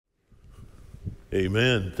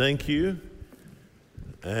Amen. Thank you.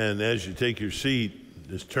 And as you take your seat,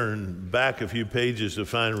 just turn back a few pages to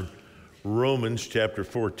find Romans chapter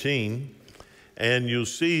 14. And you'll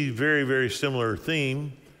see very, very similar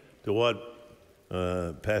theme to what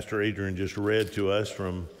Pastor Adrian just read to us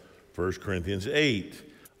from 1 Corinthians 8.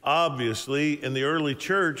 Obviously, in the early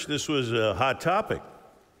church, this was a hot topic.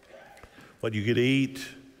 What you could eat,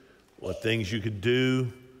 what things you could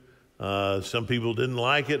do. Some people didn't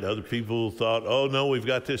like it. Other people thought, oh, no, we've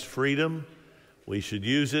got this freedom. We should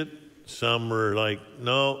use it. Some were like,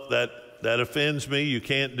 no, that offends me. You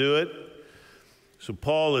can't do it. So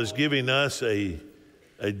Paul is giving us a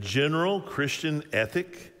general Christian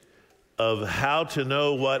ethic of how to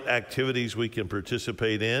know what activities we can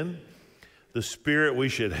participate in, the spirit we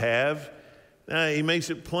should have. Now, he makes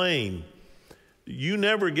it plain. You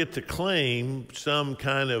never get to claim some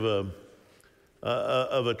kind of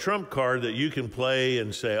a trump card that you can play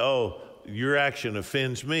and say, oh, your action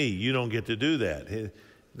offends me. You don't get to do that.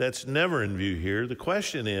 That's never in view here. The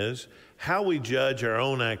question is how we judge our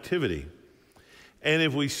own activity. And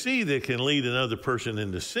if we see that can lead another person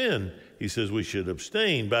into sin, he says we should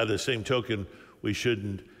abstain. By the same token, we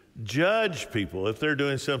shouldn't judge people if they're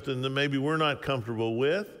doing something that maybe we're not comfortable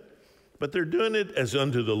with, but they're doing it as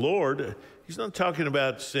unto the Lord. He's not talking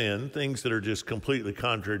about sin, things that are just completely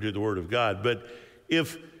contrary to the Word of God. But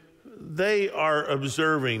if they are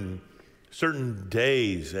observing certain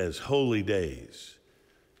days as holy days,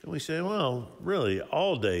 and we say, well, really,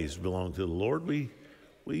 all days belong to the Lord. We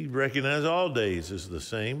recognize all days as the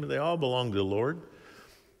same. They all belong to the Lord.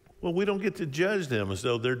 Well, we don't get to judge them as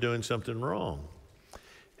though they're doing something wrong.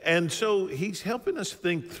 And so he's helping us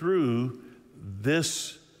think through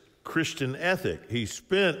this Christian ethic. He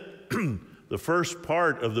spent the first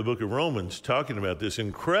part of the book of Romans talking about this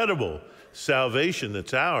incredible salvation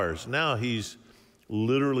that's ours. Now he's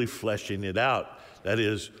literally fleshing it out. That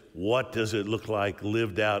is, what does it look like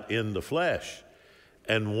lived out in the flesh?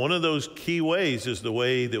 And one of those key ways is the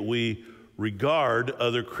way that we regard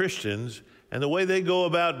other Christians and the way they go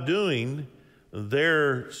about doing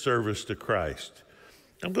their service to Christ.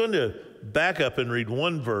 I'm going to back up and read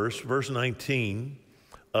one verse, verse 19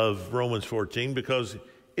 of Romans 14, because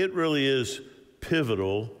it really is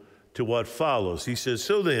pivotal to what follows. He says,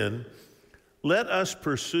 so then, let us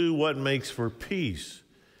pursue what makes for peace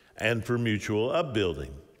and for mutual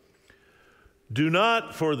upbuilding. Do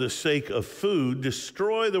not, for the sake of food,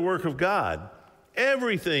 destroy the work of God.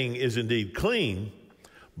 Everything is indeed clean,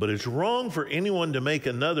 but it's wrong for anyone to make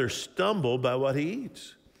another stumble by what he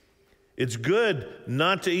eats. It's good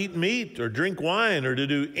not to eat meat or drink wine or to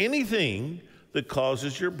do anything that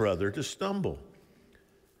causes your brother to stumble.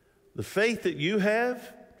 The faith that you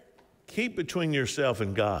have, keep between yourself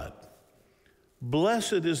and God.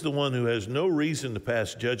 Blessed is the one who has no reason to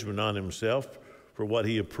pass judgment on himself for what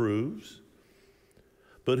he approves.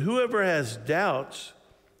 But whoever has doubts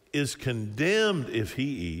is condemned if he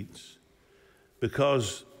eats,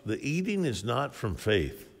 because the eating is not from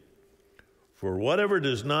faith. For whatever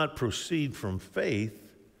does not proceed from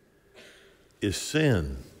faith is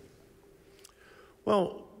sin.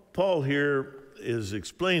 Well, Paul here is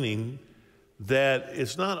explaining that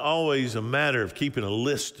it's not always a matter of keeping a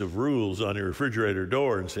list of rules on your refrigerator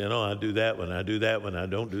door and saying, oh, I do that one, I do that one, I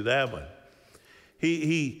don't do that one.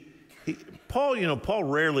 Paul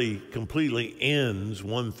rarely completely ends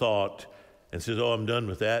one thought and says, oh, I'm done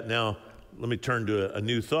with that. Now, let me turn to a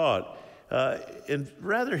new thought. And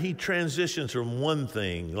rather, he transitions from one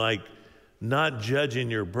thing, like not judging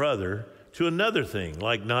your brother, to another thing,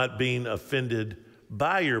 like not being offended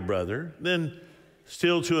by your brother, then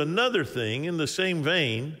still to another thing in the same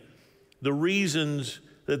vein, the reasons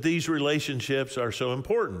that these relationships are so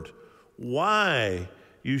important. Why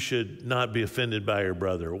you should not be offended by your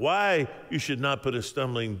brother. Why you should not put a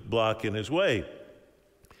stumbling block in his way.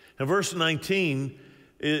 Now, verse 19,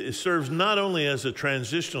 it serves not only as a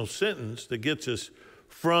transitional sentence that gets us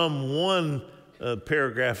from one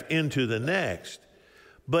paragraph into the next,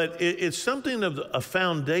 but it's something of a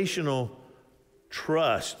foundational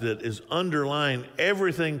trust that is underlying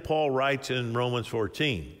everything Paul writes in Romans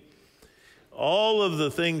 14. All of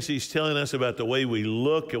the things he's telling us about the way we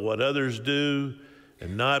look at what others do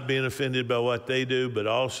and not being offended by what they do, but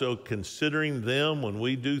also considering them when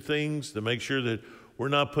we do things to make sure that we're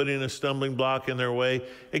not putting a stumbling block in their way.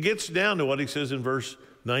 It gets down to what he says in verse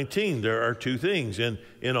 19. There are two things. And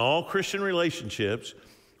in all Christian relationships,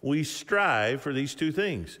 we strive for these two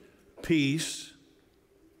things: peace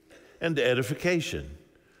and edification.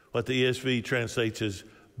 What the ESV translates as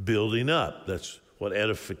building up. That's what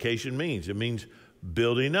edification means. It means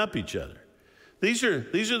building up each other. These are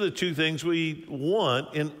the two things we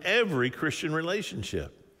want in every Christian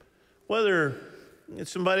relationship. Whether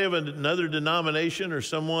it's somebody of another denomination or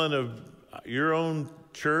someone of your own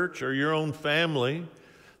church or your own family,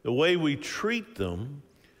 the way we treat them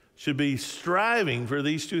should be striving for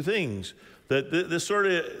these two things. That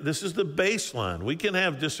this is the baseline. We can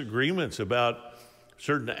have disagreements about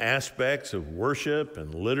certain aspects of worship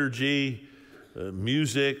and liturgy,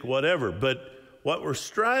 music, whatever. But what we're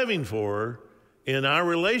striving for in our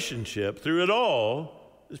relationship through it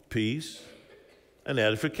all is peace and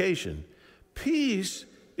edification. Peace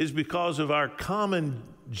is because of our common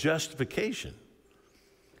justification.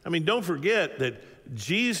 I mean, don't forget that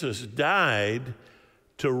Jesus died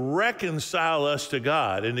to reconcile us to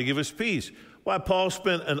God and to give us peace. Why, Paul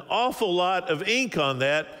spent an awful lot of ink on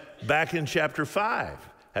that back in chapter 5.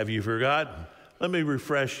 Have you forgotten? Let me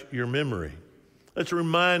refresh your memory. Let's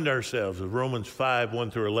remind ourselves of Romans 5,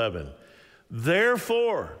 1 through 11.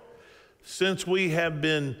 Therefore, since we have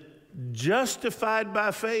been justified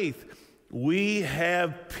by faith, we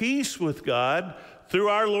have peace with God through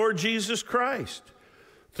our Lord Jesus Christ.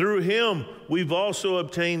 Through him, we've also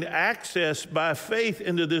obtained access by faith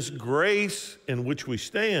into this grace in which we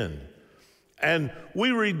stand. And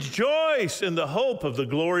we rejoice in the hope of the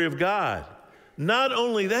glory of God. Not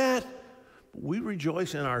only that, we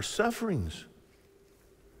rejoice in our sufferings,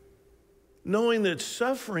 knowing that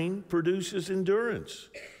suffering produces endurance,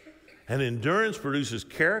 and endurance produces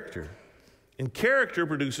character, and character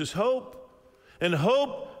produces hope. And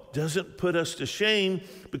hope doesn't put us to shame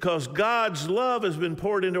because God's love has been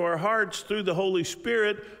poured into our hearts through the Holy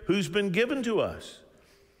Spirit who's been given to us.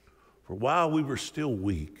 For while we were still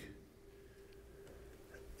weak,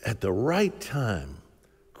 at the right time,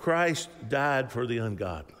 Christ died for the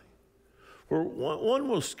ungodly. For one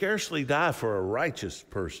will scarcely die for a righteous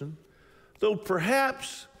person, though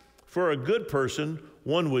perhaps for a good person,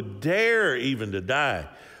 one would dare even to die.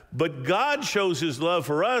 But God shows his love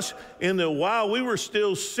for us in that while we were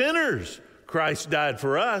still sinners, Christ died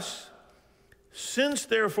for us. Since,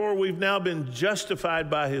 therefore, we've now been justified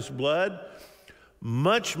by his blood,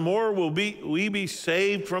 much more will we be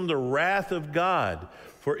saved from the wrath of God.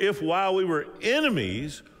 For if while we were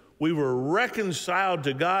enemies, we were reconciled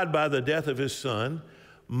to God by the death of his Son,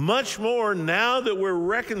 much more now that we're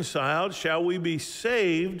reconciled shall we be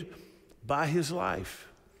saved by his life.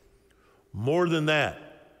 More than that,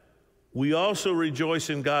 we also rejoice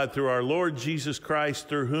in God through our Lord Jesus Christ,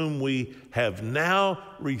 through whom we have now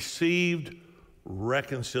received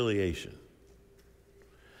reconciliation.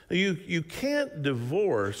 You can't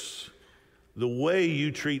divorce the way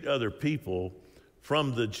you treat other people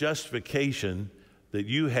from the justification that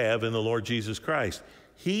you have in the Lord Jesus Christ.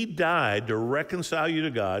 He died to reconcile you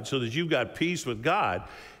to God so that you've got peace with God.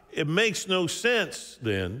 It makes no sense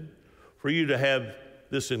then for you to have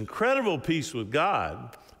this incredible peace with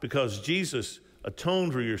God because Jesus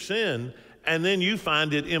atoned for your sin, and then you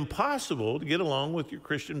find it impossible to get along with your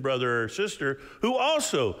Christian brother or sister who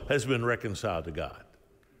also has been reconciled to God.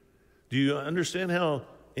 Do you understand how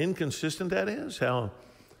inconsistent that is? How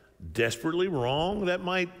desperately wrong that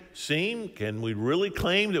might seem? Can we really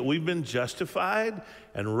claim that we've been justified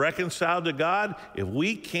and reconciled to God if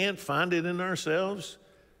we can't find it in ourselves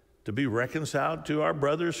to be reconciled to our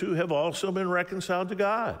brothers who have also been reconciled to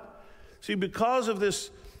God? See, because of this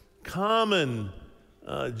common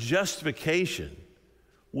justification,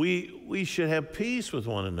 we should have peace with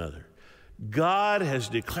one another. God has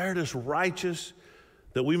declared us righteous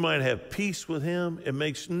that we might have peace with him. It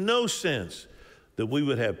makes no sense that we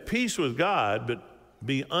would have peace with God but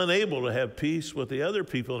be unable to have peace with the other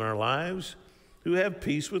people in our lives who have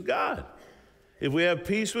peace with God. If we have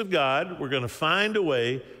peace with God, we're going to find a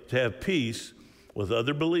way to have peace with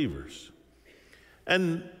other believers.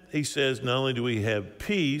 And he says, not only do we have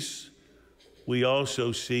peace, we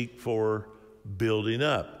also seek for building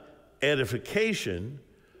up, edification,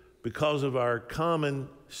 because of our common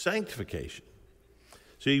sanctification.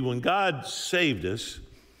 See, when God saved us,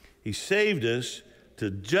 he saved us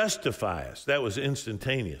to justify us. That was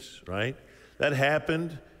instantaneous, right? That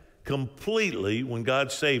happened completely when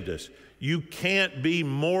God saved us. You can't be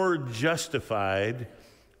more justified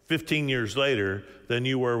 15 years later than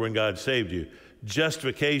you were when God saved you.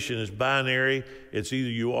 Justification is binary. It's either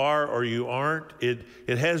you are or you aren't. It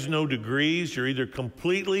has no degrees. You're either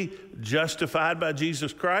completely justified by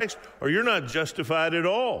Jesus Christ or you're not justified at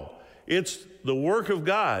all. It's the work of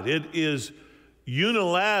God. It is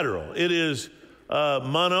unilateral. It is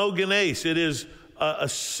monogenes. It is a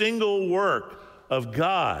single work of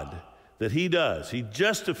God that he does. He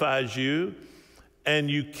justifies you, and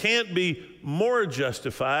you can't be more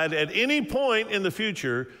justified at any point in the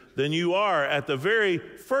future than you are at the very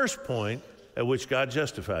first point at which God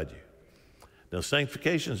justified you. Now,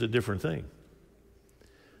 sanctification is a different thing.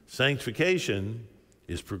 Sanctification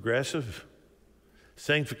is progressive.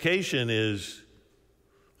 Sanctification is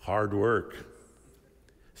hard work.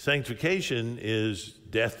 Sanctification is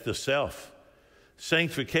death to self.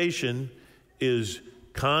 Sanctification is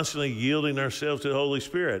constantly yielding ourselves to the Holy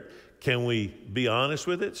Spirit. Can we be honest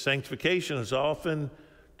with it? Sanctification is often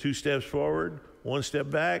 2 steps forward, 1 step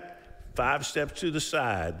back, 5 steps to the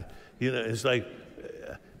side. You know, it's like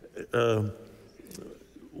the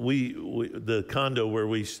condo where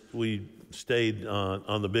we stayed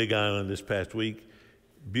on the Big Island this past week.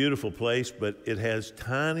 Beautiful place, but it has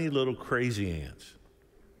tiny little crazy ants.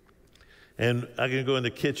 And I can go in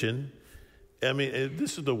the kitchen. I mean,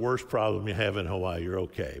 this is the worst problem you have in Hawaii. You're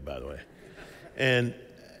okay, by the way.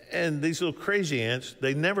 And these little crazy ants,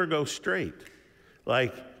 they never go straight.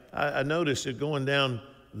 Like, I noticed it going down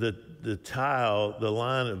the tile, the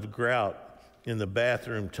line of grout in the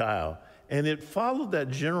bathroom tile, and it followed that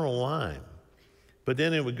general line. But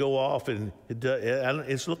then it would go off, and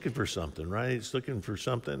it's looking for something, right? It's looking for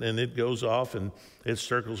something, and it goes off, and it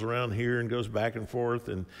circles around here and goes back and forth,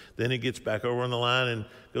 and then it gets back over on the line and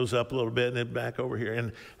goes up a little bit, and then back over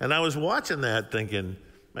here. And I was watching that thinking,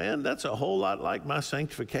 man, that's a whole lot like my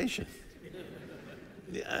sanctification.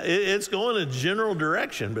 It's going a general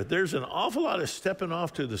direction, but there's an awful lot of stepping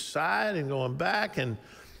off to the side and going back, and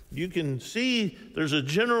you can see there's a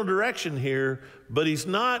general direction here, but he's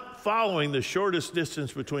not following the shortest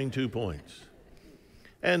distance between 2 points.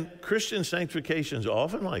 And Christian sanctification is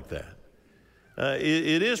often like that.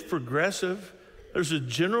 It is progressive. There's a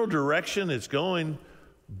general direction it's going,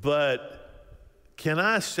 but can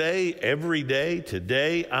I say every day,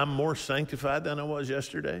 today, I'm more sanctified than I was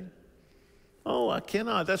yesterday? Oh, I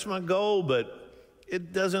cannot. That's my goal, but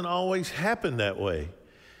it doesn't always happen that way.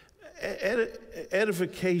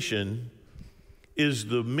 Edification is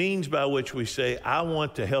the means by which we say, I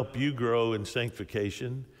want to help you grow in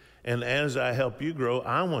sanctification, and as I help you grow,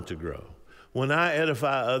 I want to grow. When I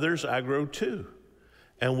edify others, I grow too,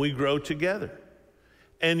 and we grow together.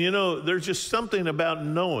 And you know, there's just something about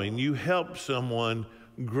knowing you help someone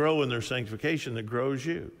grow in their sanctification that grows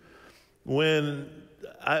you.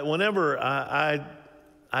 Whenever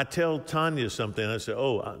I tell Tanya something, I say,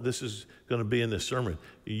 oh, this is going to be in this sermon.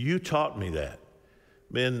 You taught me that.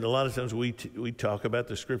 Man, a lot of times we talk about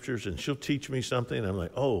the scriptures, and she'll teach me something, and I'm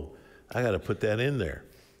like, oh, I got to put that in there.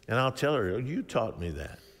 And I'll tell her, oh, you taught me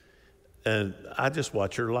that. And I just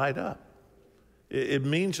watch her light up. It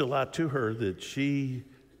means a lot to her that she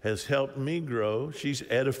has helped me grow. She's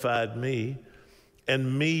edified me,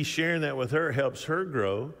 and me sharing that with her helps her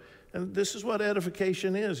grow. And this is what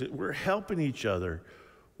edification is. We're helping each other.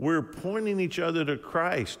 We're pointing each other to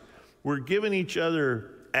Christ. We're giving each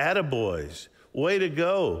other attaboys. Way to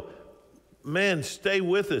go. Man, stay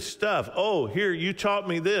with us stuff. Oh, here, you taught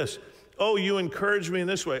me this. Oh, you encouraged me in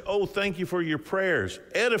this way. Oh, thank you for your prayers.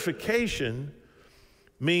 Edification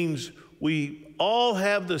means we all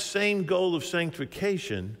have the same goal of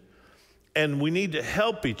sanctification, and we need to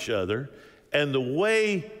help each other. And the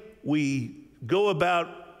way we go about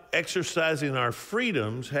exercising our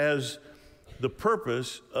freedoms has the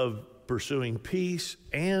purpose of pursuing peace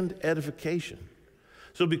and edification.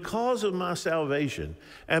 So because of my salvation,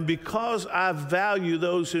 and because I value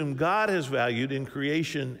those whom God has valued in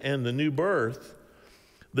creation and the new birth,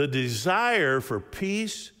 the desire for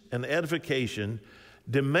peace and edification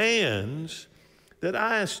demands that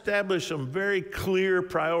I establish some very clear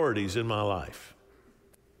priorities in my life.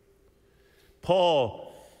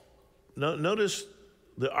 Paul, notice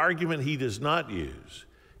the argument he does not use.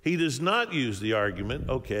 He does not use the argument,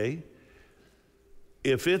 okay,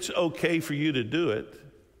 if it's okay for you to do it,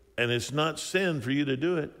 and it's not sin for you to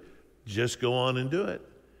do it, just go on and do it.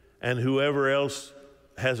 And whoever else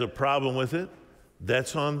has a problem with it,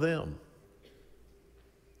 that's on them.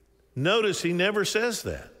 Notice he never says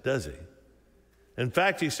that, does he? In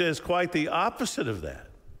fact, he says quite the opposite of that.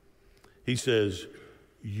 He says,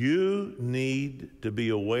 you need to be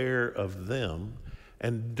aware of them,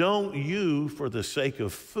 and don't you, for the sake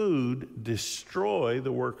of food, destroy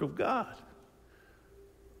the work of God.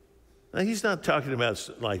 Now, he's not talking about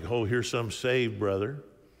like, oh, here's some saved brother,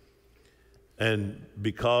 and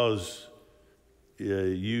because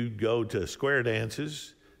you go to square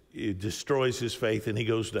dances, it destroys his faith and he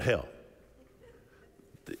goes to hell.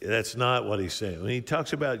 That's not what he's saying. When he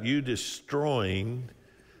talks about you destroying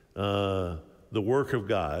the work of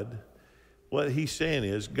God, what he's saying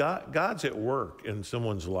is God's at work in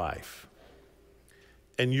someone's life.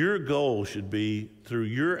 And your goal should be, through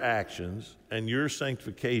your actions and your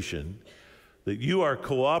sanctification, that you are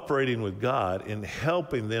cooperating with God in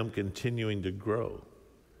helping them continuing to grow.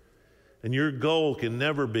 And your goal can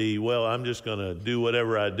never be, well, I'm just going to do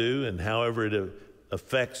whatever I do, and however it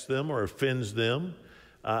affects them or offends them,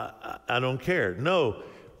 I don't care. No,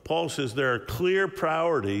 Paul says there are clear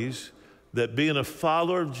priorities that being a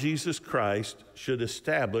follower of Jesus Christ should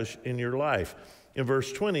establish in your life. In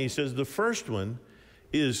verse 20, he says the first one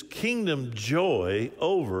is kingdom joy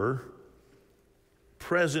over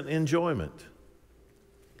present enjoyment.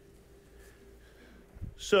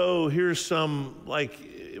 So here's some, like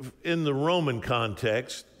in the Roman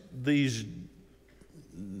context, these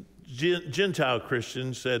Gentile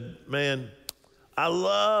Christians said, man, I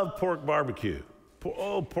love pork barbecue.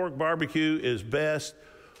 Oh, pork barbecue is best.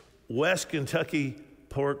 West Kentucky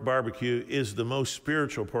pork barbecue is the most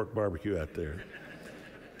spiritual pork barbecue out there.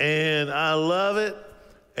 And I love it,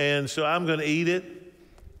 and so I'm going to eat it.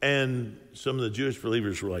 And some of the Jewish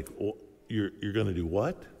believers were like, oh, you're going to do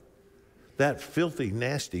what? That filthy,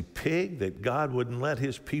 nasty pig that God wouldn't let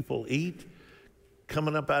his people eat?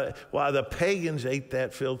 Coming up out of, why the pagans ate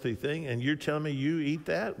that filthy thing, and you're telling me you eat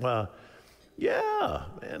that? Well, yeah,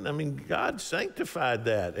 man. I mean, God sanctified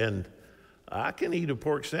that, and I can eat a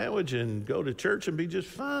pork sandwich and go to church and be just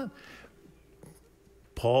fine.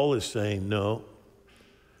 Paul is saying, no,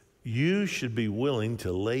 you should be willing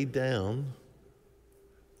to lay down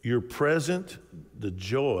your present, the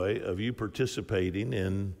joy of you participating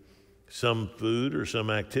in some food or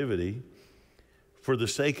some activity for the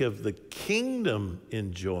sake of the kingdom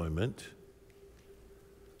enjoyment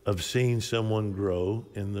of seeing someone grow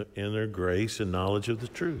in their grace and knowledge of the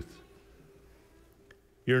truth.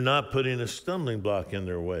 You're not putting a stumbling block in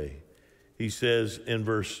their way. He says in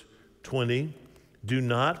verse 20, do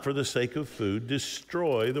not for the sake of food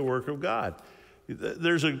destroy the work of God.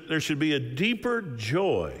 There should be a deeper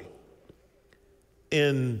joy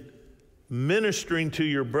in ministering to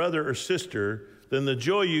your brother or sister than the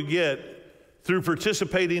joy you get through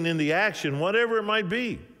participating in the action, whatever it might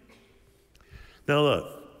be. Now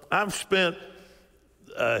look, I've spent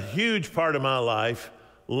a huge part of my life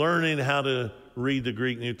learning how to read the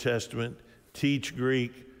Greek New Testament, teach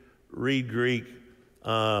Greek, read Greek.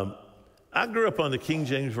 I grew up on the King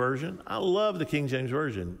James Version. I love the King James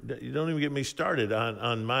Version. You don't even get me started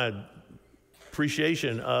on my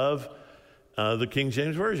appreciation of the King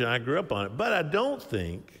James Version. I grew up on it. But I don't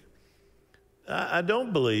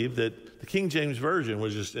believe that the King James Version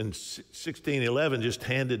was just in 1611 just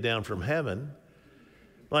handed down from heaven.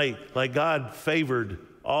 Like God favored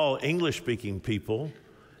all English-speaking people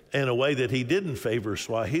in a way that he didn't favor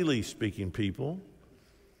Swahili-speaking people.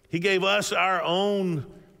 He gave us our own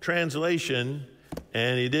translation,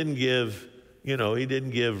 and he didn't give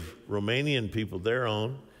Romanian people their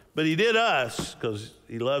own, but he did us because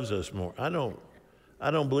he loves us more. I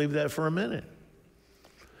don't believe that for a minute.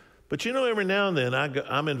 But every now and then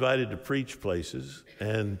I'm invited to preach places,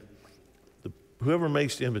 and whoever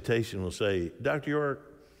makes the invitation will say, Dr.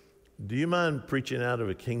 York, do you mind preaching out of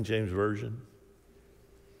a King James Version?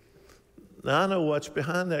 Now, I know what's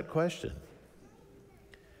behind that question.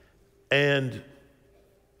 And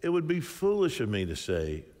it would be foolish of me to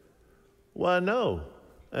say, well, no.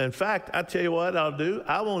 In fact, I tell you what I'll do.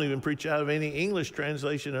 I won't even preach out of any English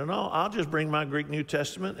translation at all. I'll just bring my Greek New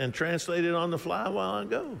Testament and translate it on the fly while I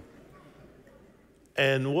go.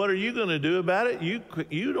 And what are you going to do about it?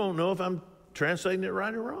 You don't know if I'm translating it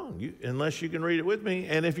right or wrong, unless you can read it with me.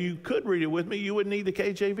 And if you could read it with me, you wouldn't need the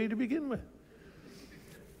KJV to begin with.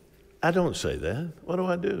 I don't say that. What do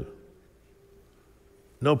I do?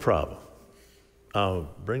 No problem. I'll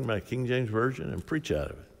bring my King James Version and preach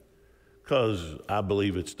out of it because I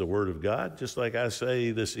believe it's the Word of God, just like I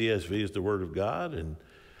say this ESV is the Word of God, and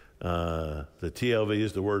the TLV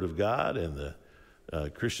is the Word of God, and the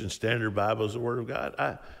Christian Standard Bible is the Word of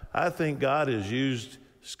God. I think God has used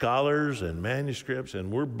scholars and manuscripts,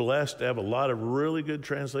 and we're blessed to have a lot of really good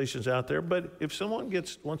translations out there. But if someone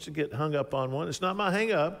wants to get hung up on one, it's not my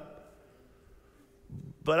hang up.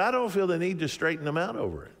 But I don't feel the need to straighten them out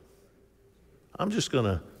over it. I'm just going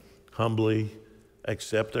to humbly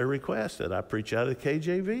accept their request that I preach out of the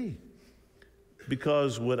KJV.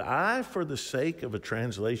 Because would I, for the sake of a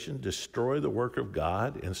translation, destroy the work of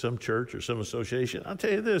God in some church or some association? I'll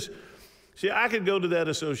tell you this. See, I could go to that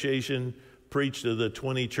association, preach to the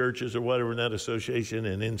 20 churches or whatever in that association,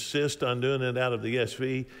 and insist on doing it out of the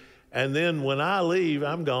ESV. And then when I leave,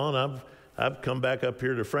 I'm gone. I've come back up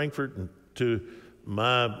here to Frankfurt and to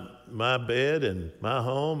my bed and my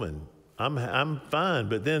home, and I'm fine.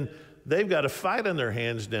 But then they've got a fight on their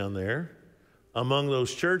hands down there among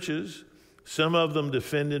those churches. Some of them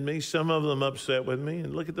defended me, some of them upset with me,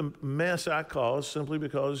 and look at the mess I caused simply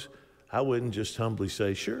because I wouldn't just humbly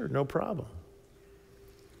say, sure, no problem.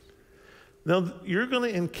 Now, you're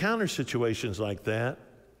going to encounter situations like that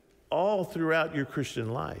all throughout your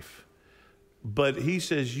Christian life. But he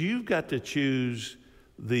says you've got to choose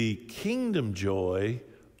the kingdom joy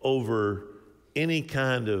over any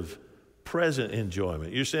kind of present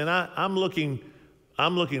enjoyment. You're saying, I'm looking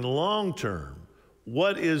long term.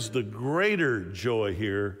 What is the greater joy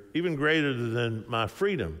here, even greater than my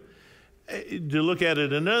freedom? To look at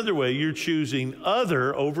it another way, you're choosing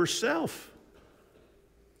other over self.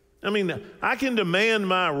 I mean, I can demand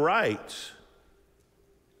my rights.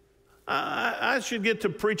 I should get to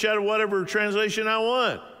preach out of whatever translation I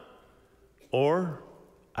want. Or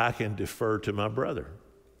I can defer to my brother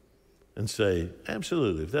and say,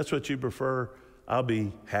 absolutely, if that's what you prefer, I'll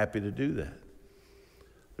be happy to do that.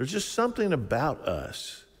 There's just something about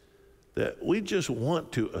us that we just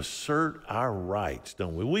want to assert our rights,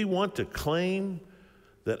 don't we? We want to claim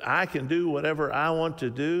that I can do whatever I want to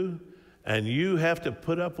do and you have to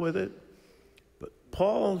put up with it. But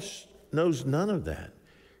Paul knows none of that.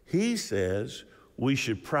 He says we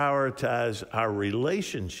should prioritize our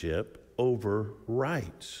relationship over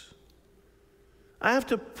rights. I have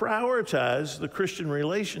to prioritize the Christian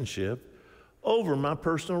relationship over my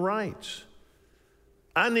personal rights.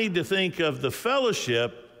 I need to think of the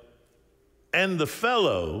fellowship and the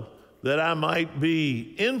fellow that I might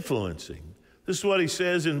be influencing. This is what he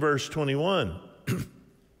says in verse 21.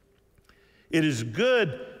 It is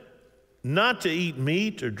good not to eat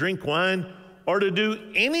meat or drink wine or to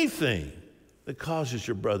do anything that causes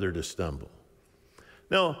your brother to stumble.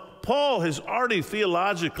 Now, Paul has already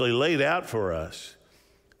theologically laid out for us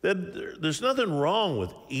that there's nothing wrong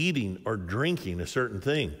with eating or drinking a certain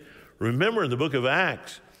thing. Remember in the book of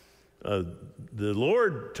Acts, the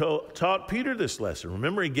Lord taught Peter this lesson.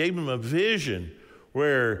 Remember, he gave him a vision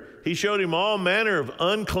where he showed him all manner of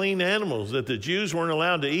unclean animals that the Jews weren't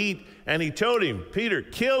allowed to eat. And he told him, Peter,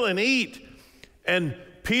 kill and eat. And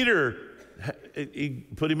Peter, he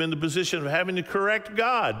put him in the position of having to correct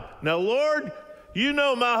God. Now, Lord, you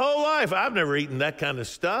know my whole life, I've never eaten that kind of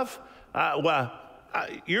stuff.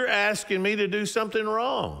 You're asking me to do something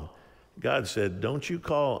wrong. God said, don't you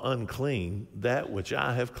call unclean that which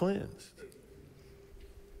I have cleansed.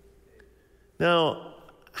 Now,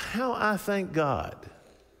 how I thank God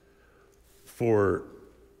for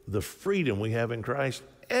the freedom we have in Christ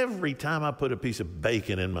every time I put a piece of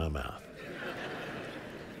bacon in my mouth.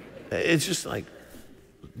 It's just like,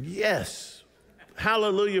 yes,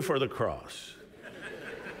 hallelujah for the cross.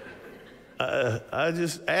 I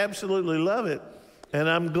just absolutely love it. And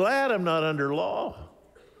I'm glad I'm not under law.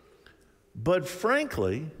 But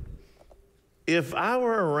frankly, if I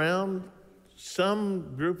were around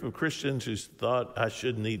some group of Christians who thought I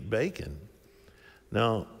shouldn't eat bacon,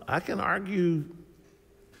 now I can argue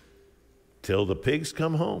till the pigs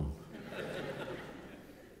come home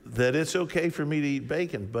that it's okay for me to eat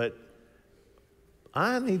bacon, but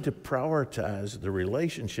I need to prioritize the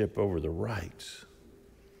relationship over the rights.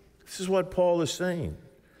 This is what Paul is saying.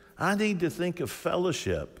 I need to think of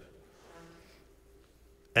fellowship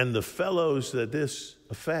and the fellows that this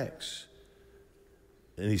affects.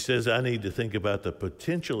 And he says, I need to think about the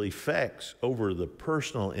potential effects over the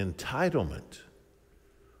personal entitlement.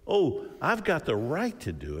 Oh, I've got the right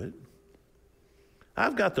to do it.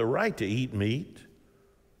 I've got the right to eat meat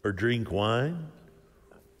or drink wine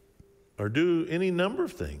or do any number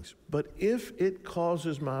of things. But if it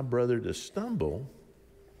causes my brother to stumble,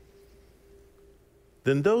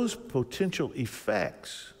 then those potential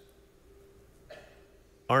effects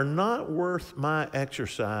are not worth my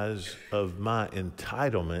exercise of my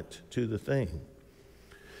entitlement to the thing.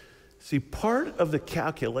 See, part of the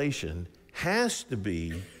calculation has to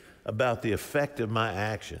be about the effect of my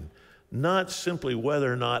action, not simply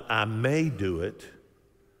whether or not I may do it.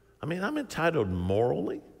 I mean, I'm entitled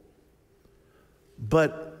morally,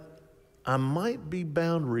 but I might be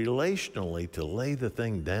bound relationally to lay the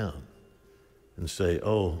thing down and say,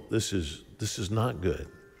 oh, this is not good.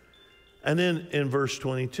 And then in verse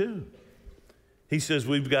 22, he says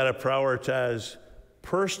we've got to prioritize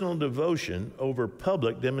personal devotion over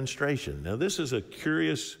public demonstration. Now, this is a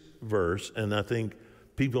curious verse, and I think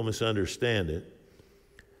people misunderstand it.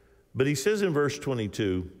 But he says in verse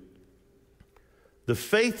 22, the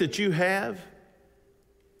faith that you have,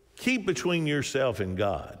 keep between yourself and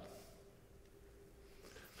God.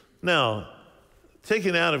 Now,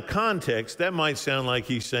 taken out of context, that might sound like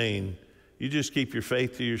he's saying, you just keep your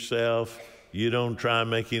faith to yourself. You don't try and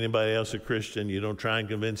make anybody else a Christian. You don't try and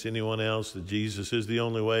convince anyone else that Jesus is the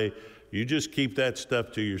only way. You just keep that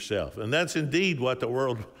stuff to yourself. And that's indeed what the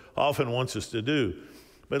world often wants us to do.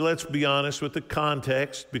 But let's be honest with the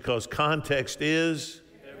context, because context is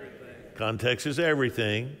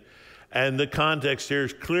everything. And the context here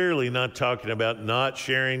is clearly not talking about not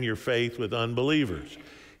sharing your faith with unbelievers.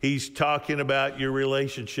 He's talking about your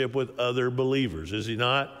relationship with other believers, is he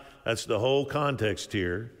not? That's the whole context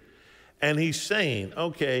here. And he's saying,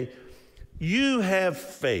 okay, you have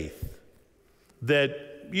faith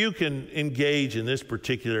that you can engage in this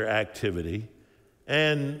particular activity,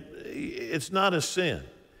 and it's not a sin.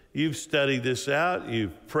 You've studied this out,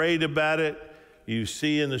 you've prayed about it, you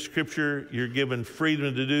see in the scripture you're given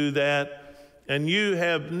freedom to do that, and you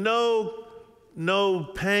have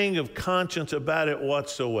no pang of conscience about it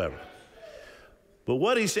whatsoever. But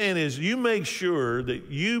what he's saying is you make sure that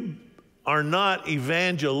you are not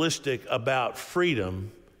evangelistic about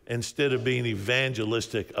freedom instead of being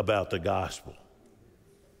evangelistic about the gospel.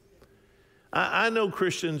 I know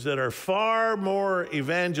Christians that are far more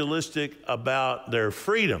evangelistic about their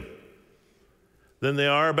freedom than they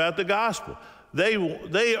are about the gospel.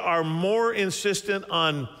 They are more insistent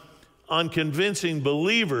on convincing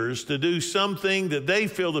believers to do something that they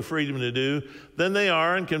feel the freedom to do than they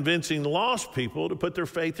are in convincing lost people to put their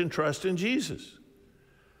faith and trust in Jesus.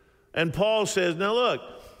 And Paul says, now look,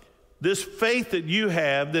 this faith that you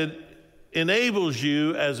have that enables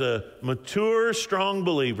you as a mature, strong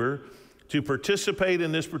believer to participate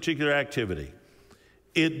in this particular activity.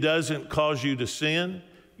 It doesn't cause you to sin.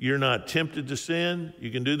 You're not tempted to sin.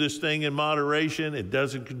 You can do this thing in moderation. It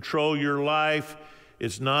doesn't control your life.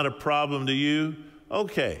 It's not a problem to you.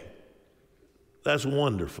 Okay, that's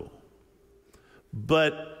wonderful.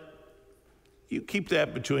 But you keep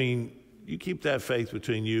that faith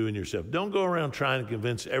between you and yourself. Don't go around trying to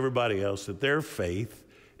convince everybody else that their faith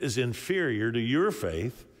is inferior to your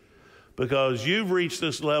faith, because you've reached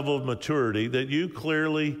this level of maturity that you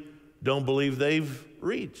clearly don't believe they've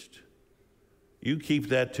reached. You keep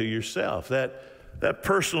that to yourself. That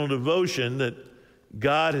personal devotion that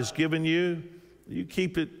God has given you, you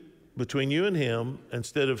keep it between you and him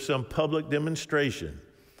instead of some public demonstration.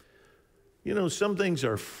 You know, some things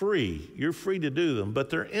are free. You're free to do them, but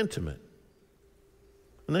they're intimate.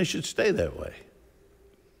 And they should stay that way.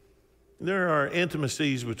 There are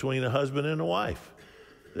intimacies between a husband and a wife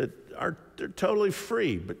that they're totally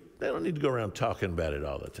free, but they don't need to go around talking about it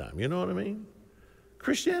all the time. You know what I mean?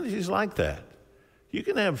 Christianity is like that. You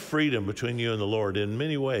can have freedom between you and the Lord in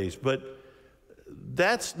many ways, but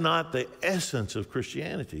that's not the essence of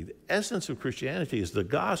Christianity. The essence of Christianity is the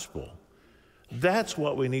gospel. That's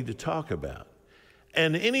what we need to talk about.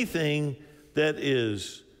 And anything that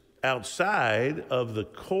is outside of the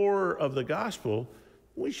core of the gospel,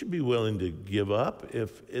 we should be willing to give up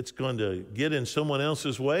if it's going to get in someone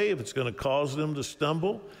else's way, if it's going to cause them to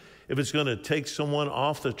stumble, if it's going to take someone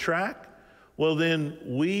off the track. Well, then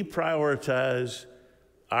we prioritize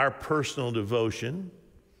our personal devotion,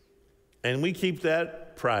 and we keep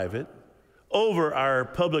that private over our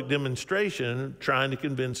public demonstration, trying to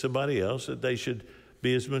convince somebody else that they should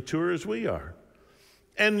be as mature as we are.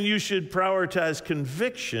 And you should prioritize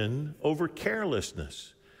conviction over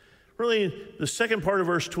carelessness. Really, the second part of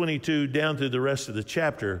verse 22 down through the rest of the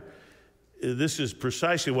chapter, this is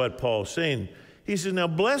precisely what Paul's saying. He says, now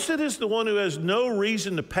blessed is the one who has no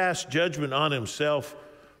reason to pass judgment on himself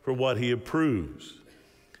for what he approves.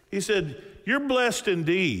 He said, you're blessed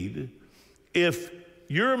indeed if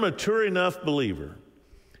you're a mature enough believer.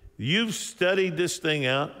 You've studied this thing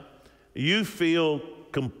out. You feel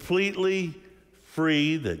completely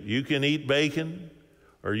free that you can eat bacon,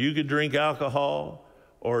 or you can drink alcohol,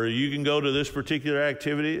 or you can go to this particular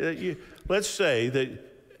activity. Let's say that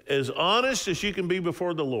as honest as you can be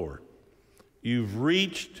before the Lord, you've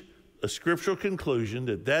reached a scriptural conclusion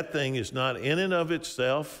that that thing is not in and of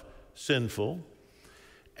itself sinful,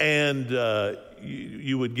 and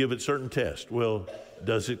you would give it certain tests. Well,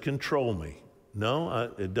 does it control me?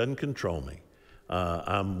 No, it doesn't control me.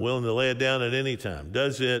 I'm willing to lay it down at any time.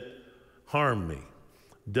 Does it harm me?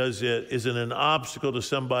 Is it an obstacle to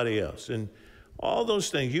somebody else? And all those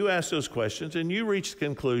things, you ask those questions and you reach the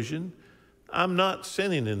conclusion, I'm not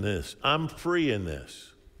sinning in this. I'm free in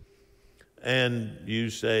this. And you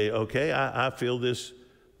say, okay, I feel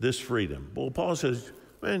this freedom. Well, Paul says,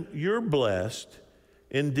 man, you're blessed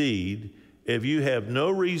indeed if you have no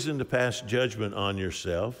reason to pass judgment on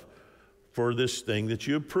yourself for this thing that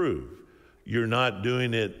you approve. You're not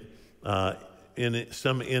doing it in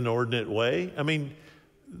some inordinate way. I mean,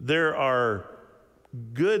 there are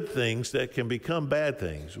good things that can become bad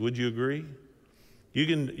things. Would you agree? You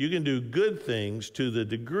can do good things to the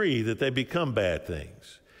degree that they become bad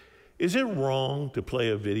things. Is it wrong to play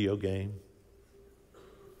a video game?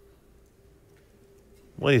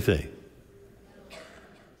 What do you think?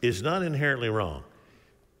 is not inherently wrong.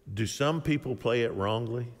 Do some people play it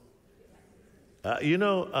wrongly?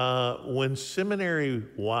 When seminary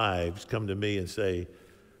wives come to me and say,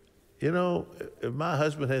 if my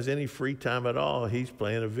husband has any free time at all, he's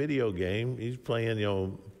playing a video game. He's playing,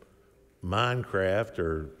 Minecraft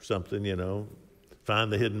or something,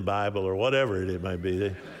 find the hidden Bible or whatever it might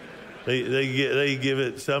be. They give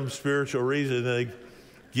it some spiritual reason. They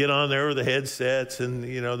get on there with the headsets and,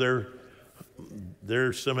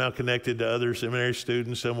 they're somehow connected to other seminary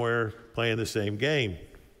students somewhere playing the same game.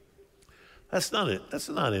 That's not it. That's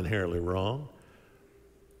not inherently wrong.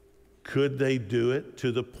 Could they do it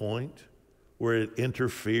to the point where it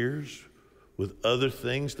interferes with other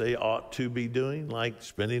things they ought to be doing, like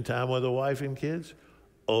spending time with a wife and kids?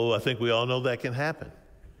 Oh, I think we all know that can happen.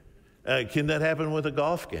 Can that happen with a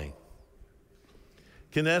golf game?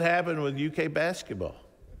 Can that happen with UK basketball?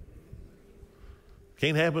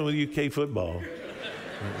 Can't happen with UK football.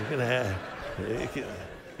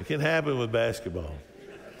 It can happen with basketball.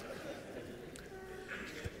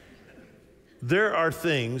 There are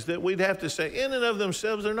things that we'd have to say, in and of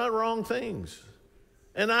themselves, they're not wrong things.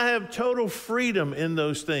 And I have total freedom in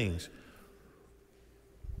those things.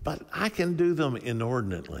 But I can do them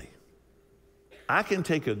inordinately. I can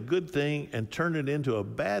take a good thing and turn it into a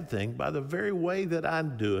bad thing by the very way that I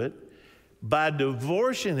do it, by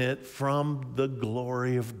divorcing it from the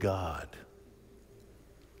glory of God.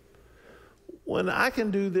 When I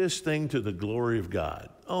can do this thing to the glory of God,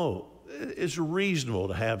 it's reasonable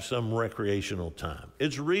to have some recreational time.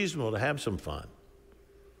 It's reasonable to have some fun.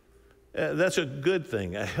 That's a good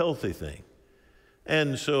thing, a healthy thing.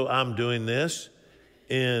 And so I'm doing this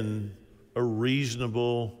in a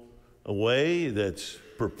reasonable way that's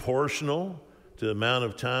proportional to the amount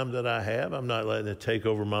of time that I have. I'm not letting it take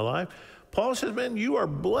over my life. Paul says, man, you are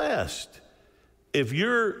blessed. If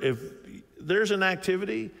there's an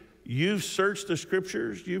activity, you've searched the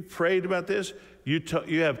scriptures, you've prayed about this,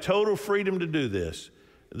 you have total freedom to do this.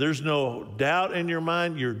 There's no doubt in your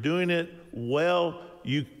mind you're doing it well.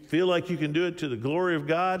 You feel like you can do it to the glory of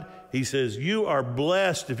God. He says, you are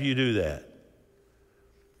blessed if you do that.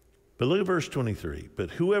 But look at verse 23. But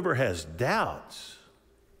whoever has doubts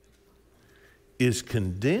is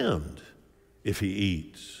condemned if he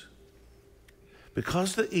eats,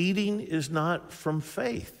 because the eating is not from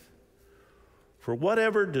faith. For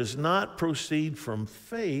whatever does not proceed from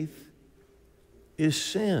faith is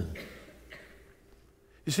sin.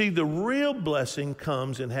 You see, the real blessing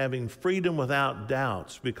comes in having freedom without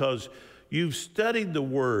doubts, because you've studied the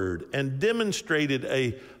Word and demonstrated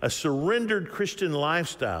a surrendered Christian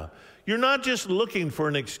lifestyle. You're not just looking for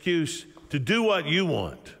an excuse to do what you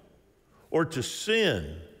want or to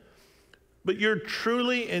sin, but you're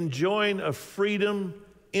truly enjoying a freedom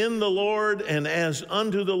in the Lord and as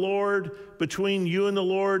unto the Lord, between you and the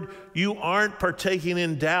Lord. You aren't partaking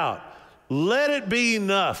in doubt. Let it be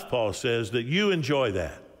enough, Paul says, that you enjoy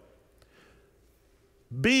that.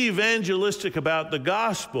 Be evangelistic about the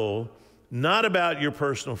gospel, not about your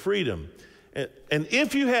personal freedom. And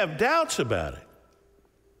if you have doubts about it,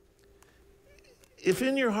 if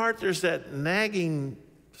in your heart there's that nagging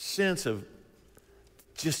sense of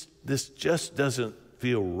this just doesn't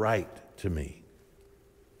feel right to me,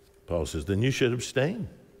 Paul says, then you should abstain.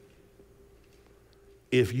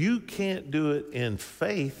 If you can't do it in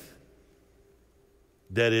faith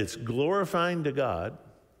that it's glorifying to God,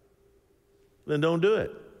 then don't do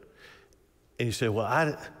it. And you say, well,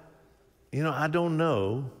 I don't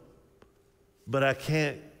know, but I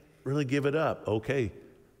can't really give it up. Okay,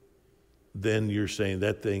 then you're saying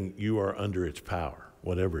that thing, you are under its power,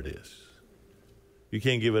 whatever it is. You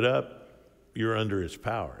can't give it up, you're under its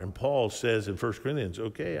power. And Paul says in 1 Corinthians,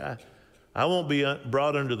 okay, I won't be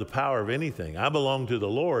brought under the power of anything. I belong to the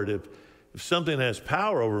Lord. If something has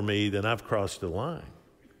power over me, then I've crossed the line.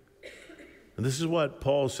 And this is what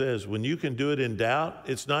Paul says. When you can do it in doubt,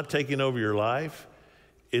 it's not taking over your life.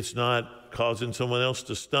 It's not causing someone else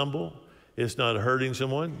to stumble. It's not hurting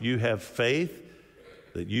someone. You have faith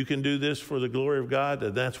that you can do this for the glory of God,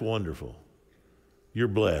 and that's wonderful. You're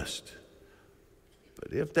blessed.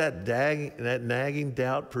 But if that nagging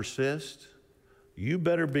doubt persists, you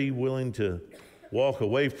better be willing to walk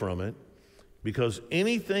away from it, because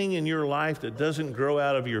anything in your life that doesn't grow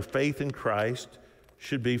out of your faith in Christ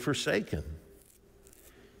should be forsaken.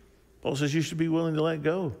 Paul says you should be willing to let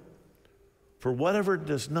go. For whatever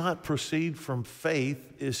does not proceed from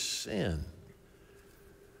faith is sin.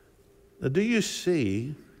 Now, do you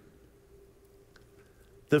see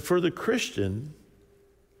that for the Christian,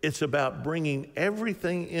 it's about bringing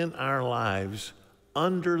everything in our lives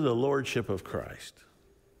under the lordship of Christ?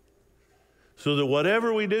 So that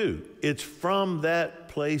whatever we do, it's from that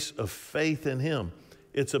place of faith in Him.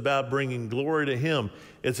 It's about bringing glory to Him.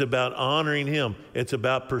 It's about honoring Him. It's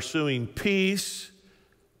about pursuing peace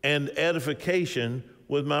and edification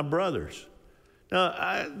with my brothers.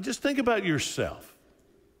 Now, just think about yourself.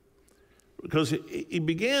 Because he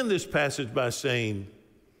began this passage by saying,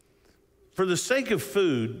 for the sake of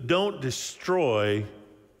food, don't destroy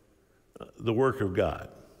the work of God.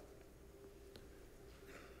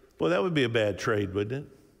 Well, that would be a bad trade, wouldn't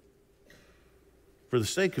it? For the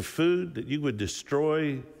sake of food, that you would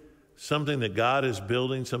destroy something that God is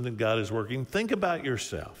building, something God is working. Think about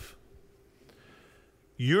yourself.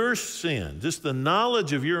 Your sin, just the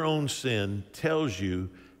knowledge of your own sin, tells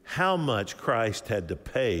you how much Christ had to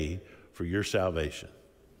pay for your salvation.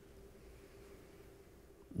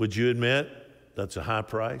 Would you admit that's a high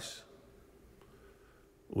price?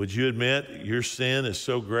 Would you admit your sin is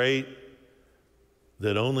so great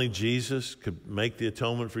that only Jesus could make the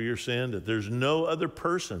atonement for your sin, that there's no other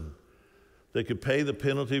person that could pay the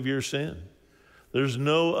penalty of your sin? There's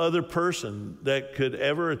no other person that could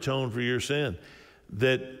ever atone for your sin,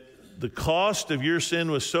 that the cost of your sin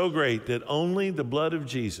was so great that only the blood of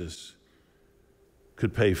Jesus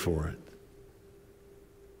could pay for it.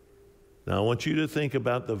 Now, I want you to think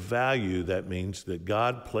about the value that means that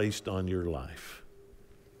God placed on your life.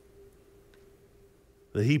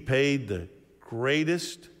 That He paid the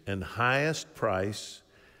greatest and highest price,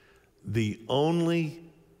 the only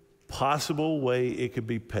possible way it could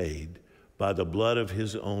be paid, by the blood of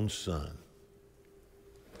His own Son.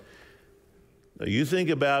 Now, you think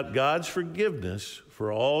about God's forgiveness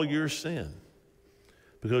for all your sin.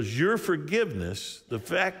 Because your forgiveness, the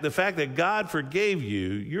fact that God forgave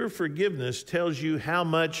you, your forgiveness tells you how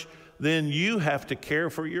much then you have to care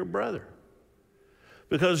for your brother.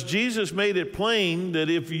 Because Jesus made it plain that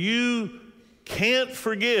if you can't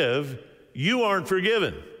forgive, you aren't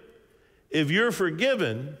forgiven. If you're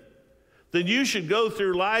forgiven, then you should go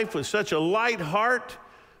through life with such a light heart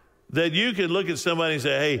that you can look at somebody and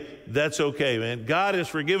say, hey, that's okay, man. God has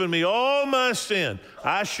forgiven me all my sin.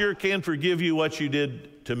 I sure can forgive you what you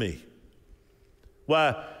did to me.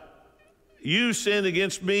 Why, you sinned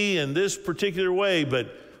against me in this particular way,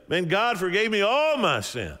 but man, God forgave me all my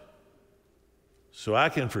sin. So I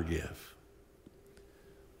can forgive.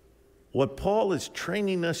 What Paul is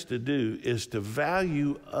training us to do is to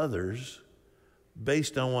value others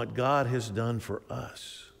based on what God has done for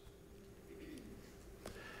us.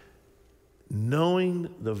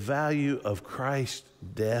 Knowing the value of Christ's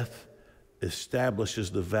death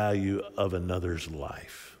establishes the value of another's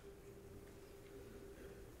life.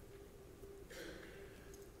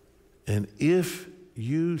 And if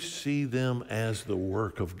you see them as the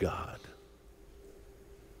work of God,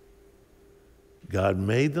 God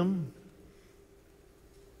made them,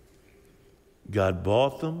 God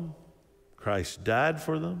bought them, Christ died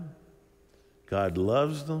for them, God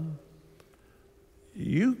loves them,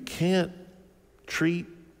 you can't treat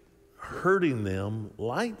hurting them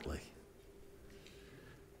lightly.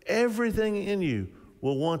 Everything in you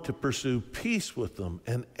will want to pursue peace with them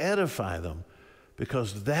and edify them,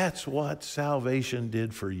 because that's what salvation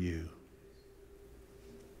did for you.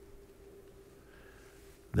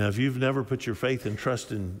 Now, if you've never put your faith and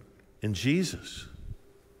trust in Jesus,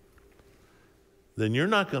 then you're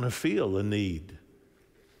not going to feel a need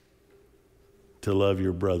to love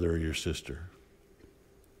your brother or your sister.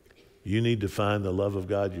 You need to find the love of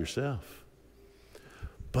God yourself.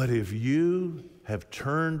 But if you have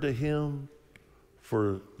turned to Him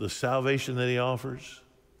for the salvation that He offers,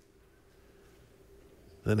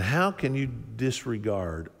 then how can you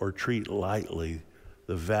disregard or treat lightly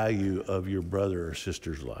the value of your brother or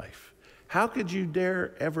sister's life? How could you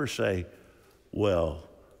dare ever say, well,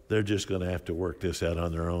 they're just going to have to work this out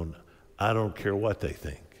on their own. I don't care what they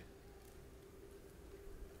think.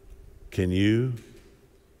 Can you,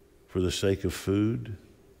 for the sake of food,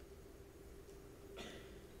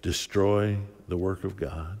 destroy the work of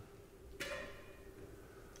God?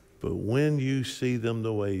 But when you see them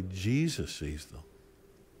the way Jesus sees them,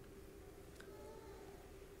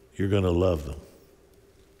 you're going to love them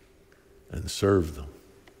and serve them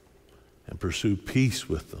and pursue peace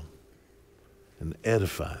with them and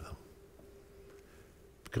edify them,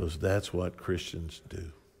 because that's what Christians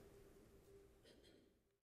do.